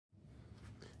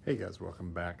Hey guys,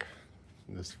 welcome back.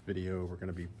 In this video, we're going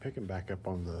to be picking back up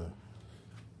on the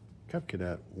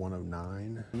Cadet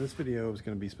 109. And this video is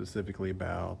going to be specifically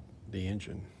about the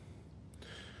engine.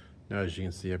 Now, as you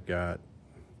can see, I've got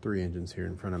 3 engines here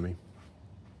in front of me.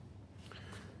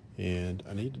 And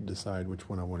I need to decide which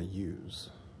one I want to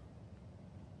use.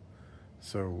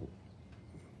 So,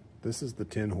 this is the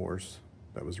 10 horse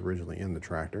that was originally in the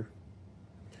tractor.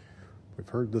 We've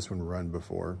heard this one run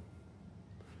before.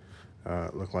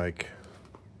 It looked like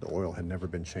the oil had never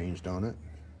been changed on it,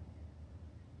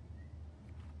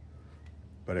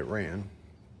 but it ran.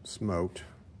 Smoked,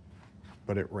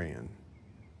 but it ran.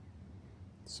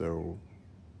 So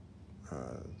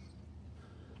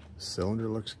cylinder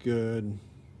looks good.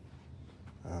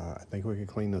 I think we can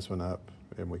clean this one up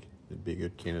and it'd be a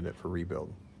good candidate for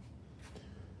rebuild.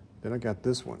 Then I got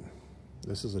this one.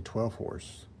 This is a 12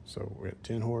 horse. So we got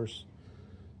 10 horse.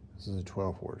 This is a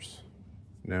 12 horse.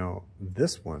 Now,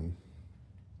 this one,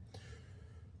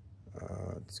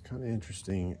 it's kind of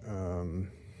interesting.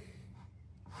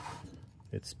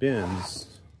 It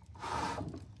spins,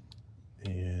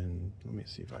 and let me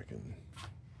see if I can.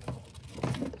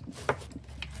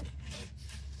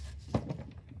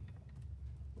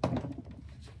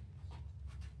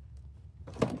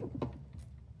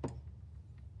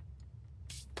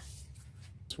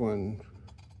 This one,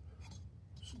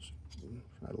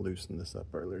 I loosened this up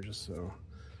earlier just so.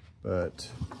 But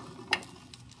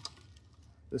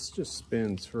this just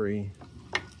spins free.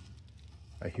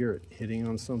 I hear it hitting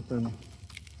on something,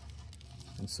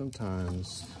 and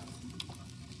sometimes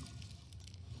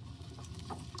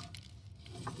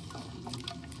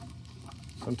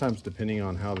depending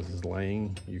on how this is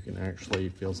laying, you can actually,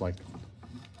 it feels like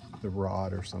the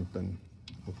rod or something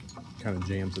kind of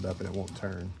jams it up and it won't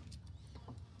turn.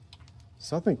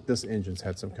 So I think this engine's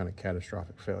had some kind of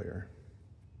catastrophic failure.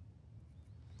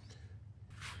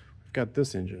 Got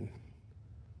this engine.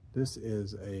 This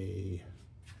is a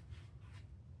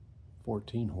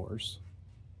 14 horse.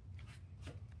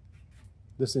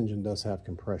 This engine does have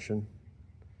compression.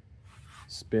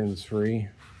 Spins free.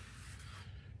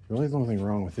 Really the only thing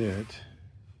wrong with it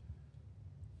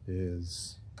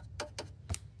is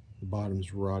the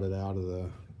bottom's rotted out of the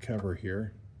cover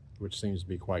here, which seems to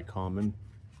be quite common.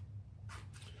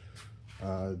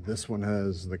 This one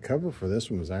has, the cover for this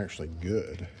one was actually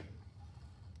good.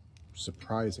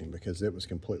 Surprising because it was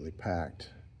completely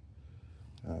packed.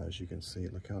 As you can see,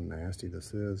 look how nasty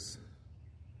this is.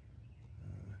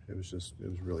 It was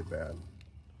really bad,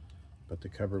 but the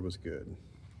cover was good.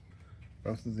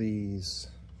 Both of these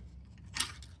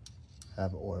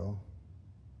have oil.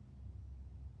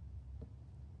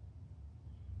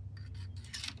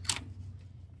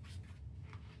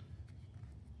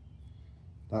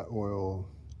 That oil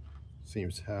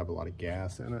seems to have a lot of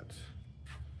gas in it.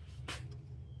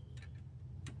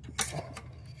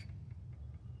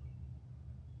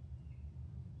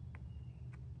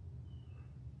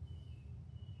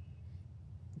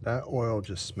 That oil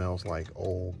just smells like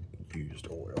old used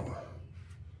oil.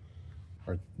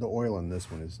 Or the oil in this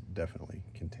one is definitely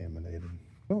contaminated.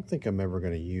 I don't think I'm ever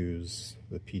going to use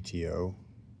the PTO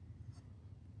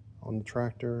on the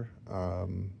tractor.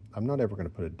 I'm not ever going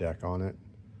to put a deck on it.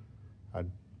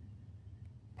 I'd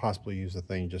possibly use the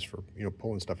thing just for, you know,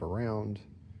 pulling stuff around,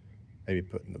 maybe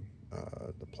putting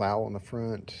the plow on the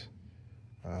front.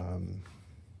 But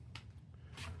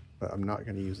I'm not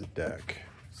going to use a deck.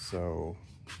 So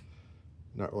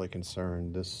not really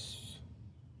concerned. This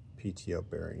PTO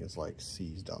bearing is like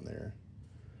seized on there.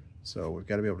 So we've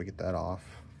got to be able to get that off.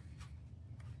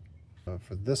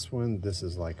 For this one, this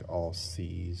is like all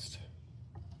seized.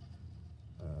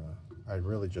 I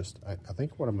really just, I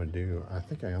think what I'm going to do, I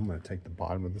think I am going to take the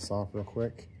bottom of this off real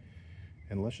quick.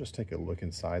 And let's just take a look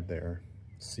inside there,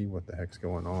 see what the heck's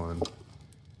going on.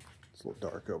 It's a little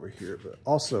dark over here, but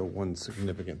also one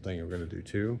significant thing we're going to do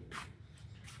too.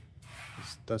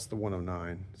 That's the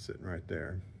 109 sitting right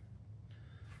there.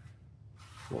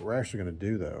 What we're actually going to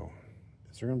do though,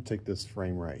 is we're going to take this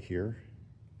frame right here,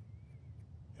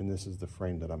 and this is the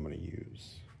frame that I'm going to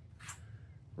use.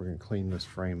 We're going to clean this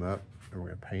frame up, and we're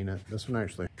going to paint it. This one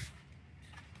actually,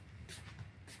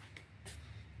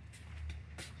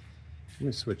 let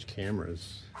me switch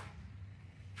cameras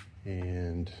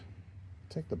and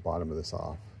take the bottom of this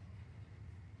off.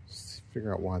 Just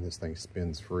figure out why this thing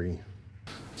spins free.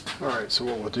 All right, so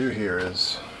what we'll do here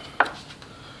is,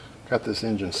 got this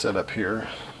engine set up here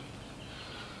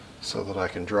so that I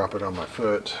can drop it on my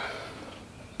foot.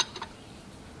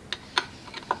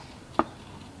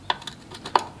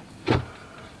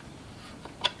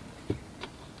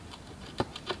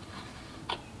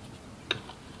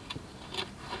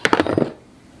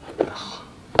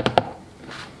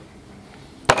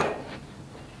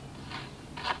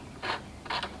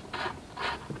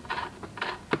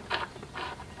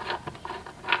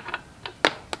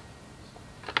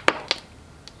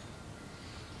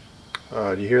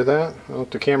 Do you hear that? I don't know if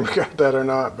the camera got that or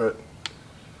not, but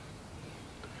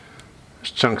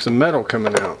there's chunks of metal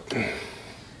coming out.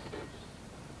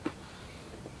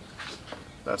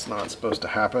 That's not supposed to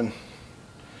happen.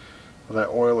 Well, that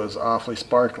oil is awfully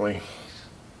sparkly.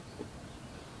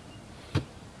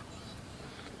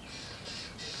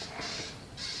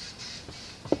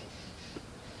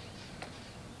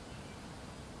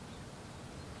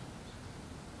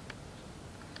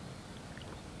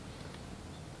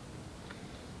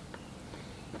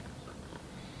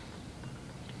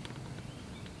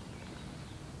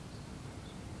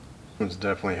 It's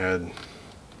definitely had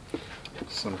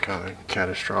some kind of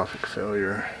catastrophic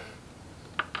failure.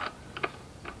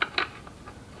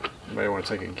 Anybody want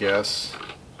to take a guess?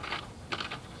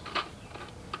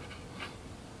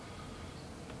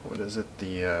 What is it?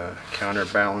 The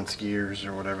counterbalance gears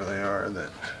or whatever they are that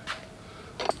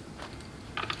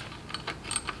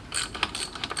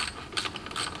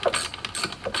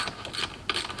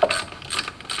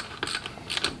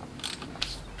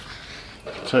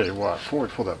tell you what, before we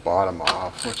pull that bottom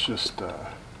off, let's just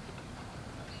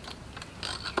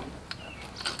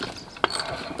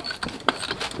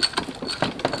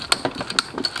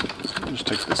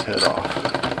take this head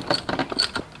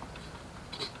off.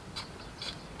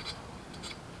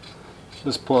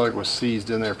 This plug was seized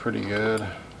in there pretty good,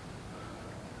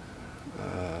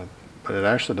 but it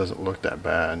actually doesn't look that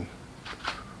bad.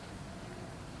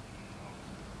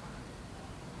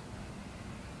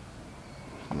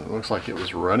 It looks like it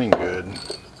was running good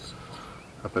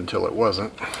up until it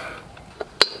wasn't.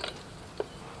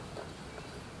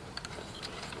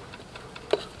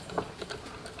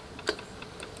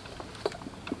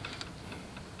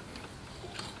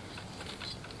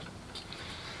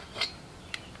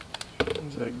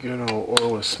 There's that good old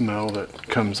oily smell that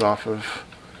comes off of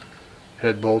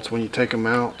head bolts when you take them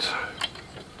out.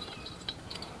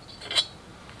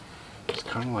 It's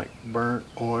kind of like burnt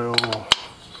oil.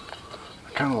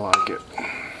 I kind of like it.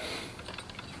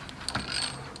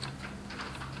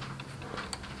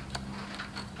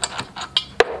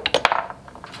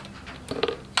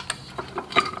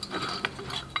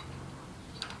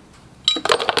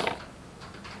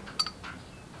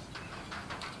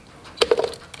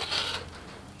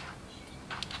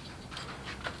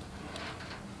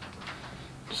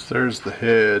 So there's the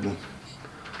head.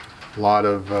 A lot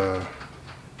of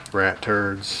rat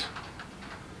turds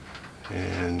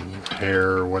and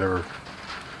hair or whatever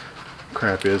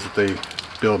crap is that they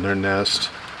build in their nest.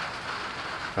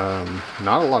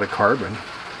 Not a lot of carbon.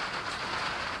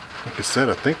 Like I said,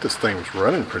 I think this thing was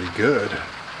running pretty good.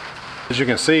 As you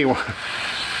can see,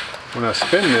 when I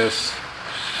spin this,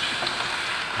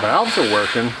 valves are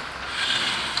working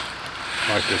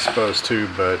like they're supposed to,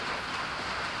 but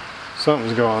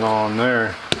something's going on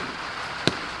there.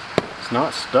 It's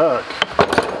not stuck.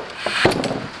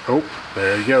 Oh,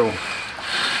 there you go.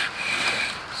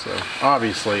 So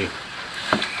obviously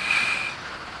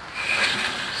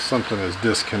something is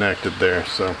disconnected there.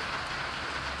 So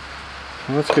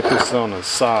let's get this on the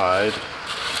side.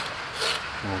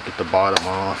 We'll get the bottom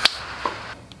off.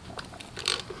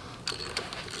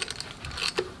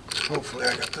 Hopefully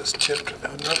I got this tipped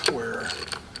enough where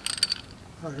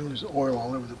I'm gonna lose oil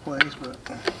all over the place, but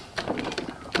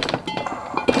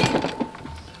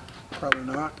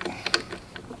probably not.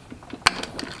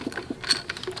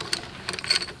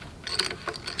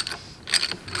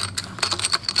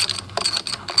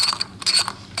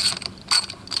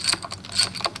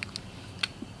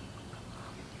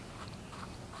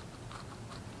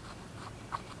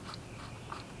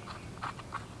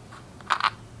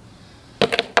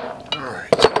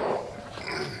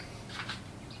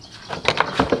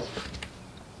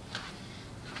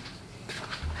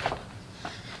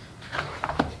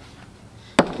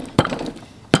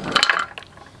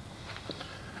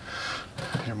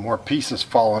 More pieces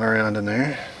falling around in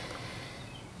there.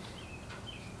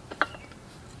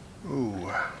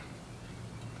 Ooh.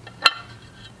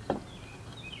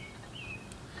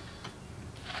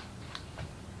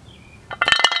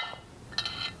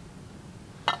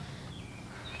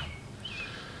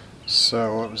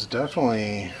 So it was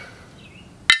definitely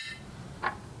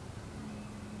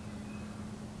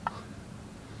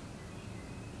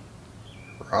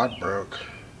rod broke.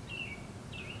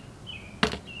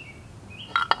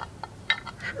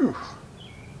 Whew.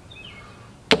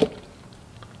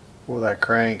 Well, that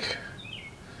crank,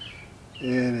 it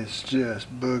is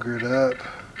just boogered up.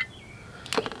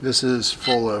 This is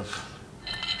full of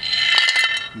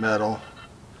metal.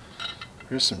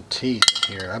 There's some teeth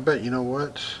in here. I bet, you know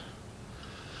what?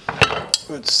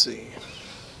 Let's see.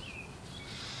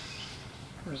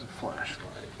 Where's the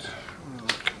flashlight? I'm gonna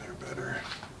look in there better.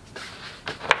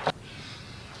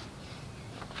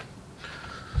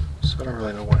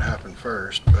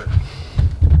 first, but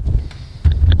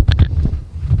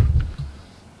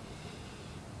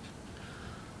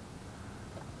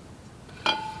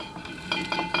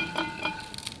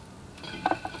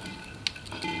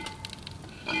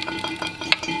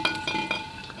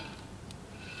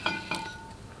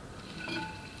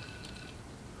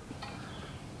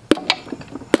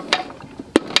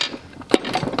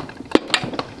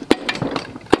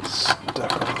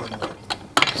stuck on the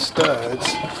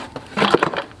studs.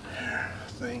 I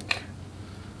think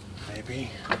maybe.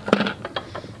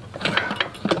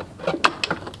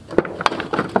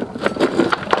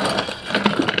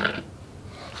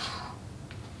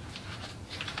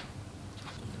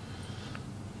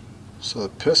 So the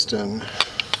piston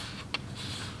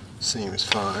seems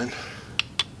fine.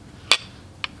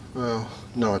 Well,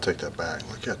 no, I take that back.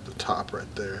 Look at the top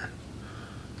right there.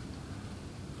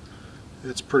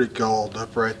 It's pretty galled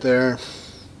up right there.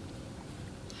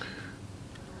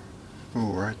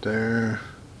 Oh, right there.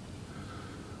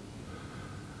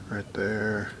 Right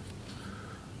there.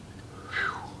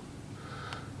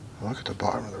 Whew. Look at the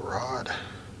bottom of the rod.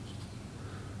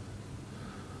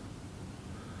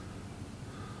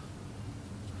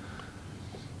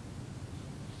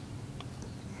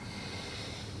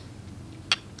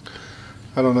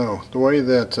 I don't know. The way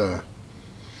that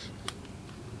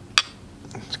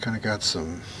it's kind of got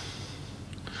some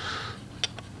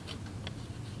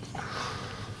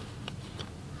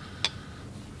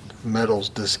metals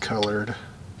discolored,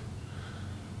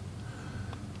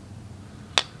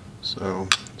 so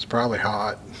it's probably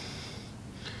hot,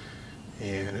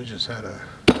 and it just had a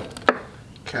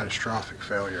catastrophic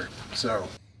failure. So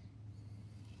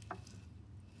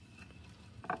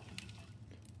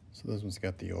this one's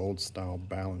got the old style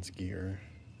balance gear,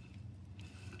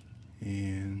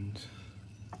 and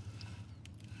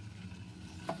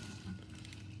I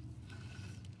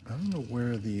don't know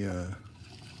where the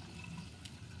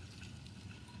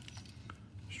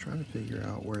just trying to figure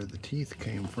out where the teeth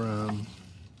came from.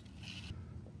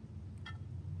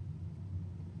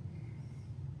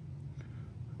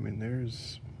 I mean,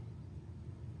 there's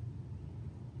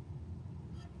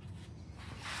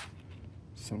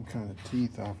some kind of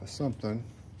teeth off of something.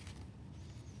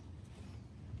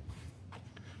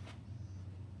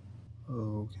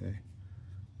 Oh, okay.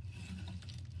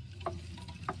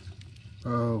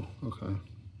 Oh, okay.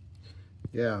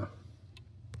 Yeah.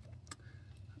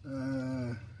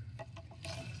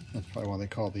 That's probably why they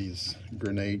call these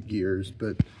grenade gears,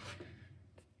 but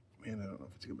man, I don't know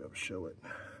if it's gonna be able to show it.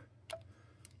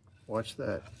 Watch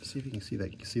that. See if you can see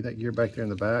that. See that gear back there in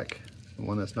the back? The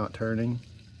one that's not turning?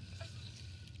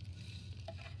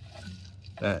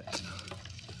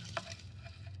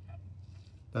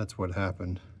 That's what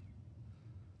happened.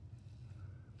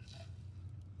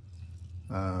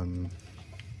 I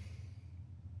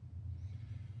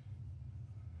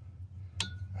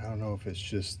don't know if it's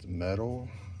just metal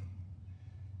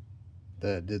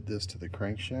that did this to the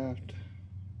crankshaft.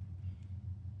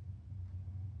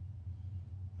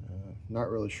 Not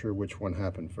really sure which one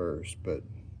happened first, but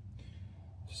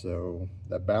so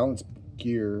that balance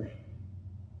gear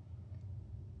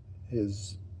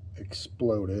is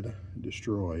exploded,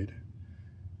 destroyed,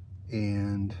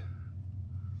 and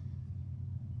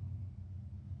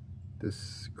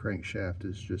this crankshaft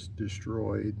is just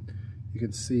destroyed. You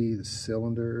can see the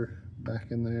cylinder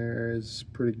back in there is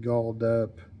pretty galled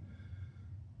up.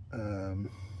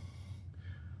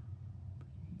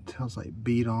 Tail's like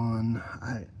beat on.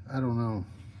 I don't know.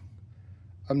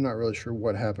 I'm not really sure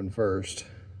what happened first,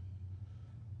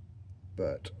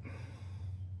 but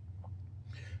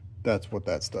that's what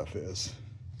that stuff is.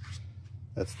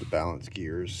 That's the balance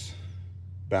gear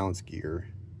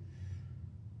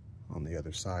on the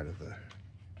other side of the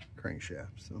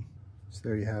crankshaft. So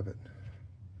there you have it.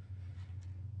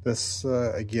 This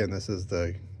again, this is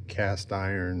the cast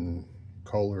iron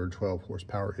Kohler 12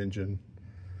 horsepower engine.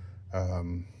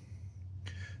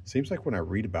 Seems like when I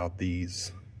read about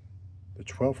these, the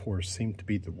 12 horse seem to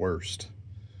be the worst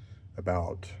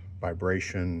about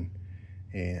vibration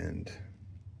and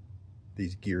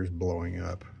these gears blowing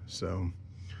up. So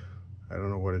I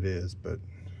don't know what it is, but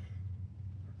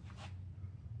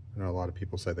I know a lot of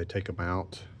people say they take them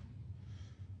out.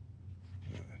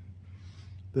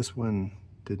 This one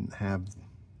didn't have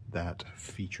that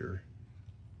feature.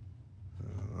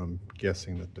 I'm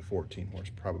guessing that the 14 horse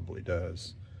probably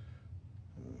does.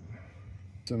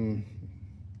 Some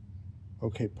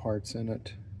okay parts in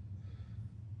it,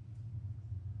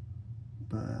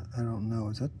 but I don't know.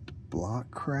 Is that the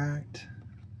block cracked?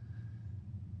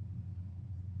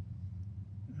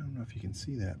 I don't know if you can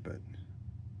see that, but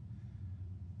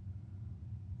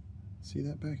see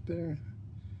that back there?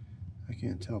 I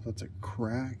can't tell if that's a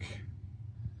crack.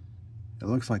 It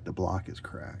looks like the block is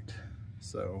cracked.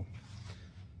 So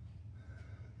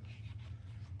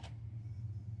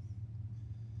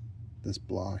this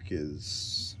block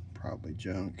is probably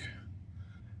junk.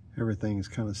 Everything's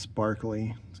kind of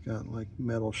sparkly. It's got like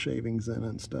metal shavings in it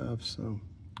and stuff. So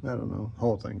I don't know. The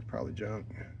whole thing's probably junk.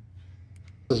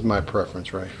 This is my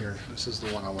preference right here. This is the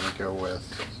one I want to go with.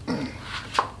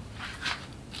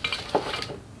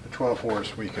 The 12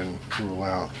 horse we can rule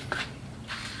out.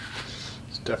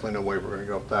 There's definitely no way we're going to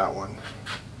go with that one.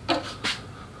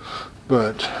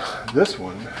 But this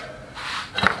one,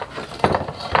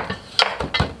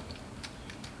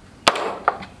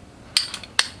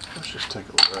 let's just take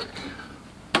a look.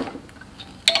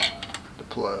 The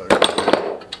plug.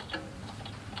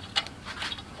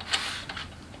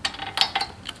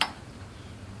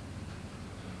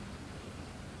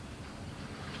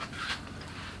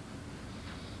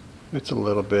 It's a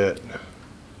little bit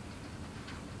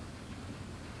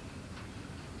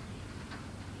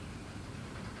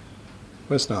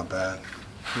it's not bad.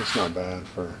 It's not bad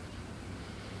for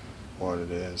what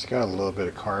it is. It's got a little bit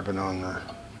of carbon on there.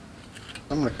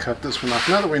 I'm going to cut this one off.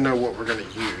 Now that we know what we're going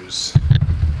to use,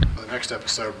 for the next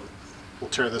episode, we'll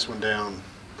tear this one down,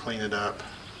 clean it up.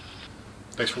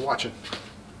 Thanks for watching.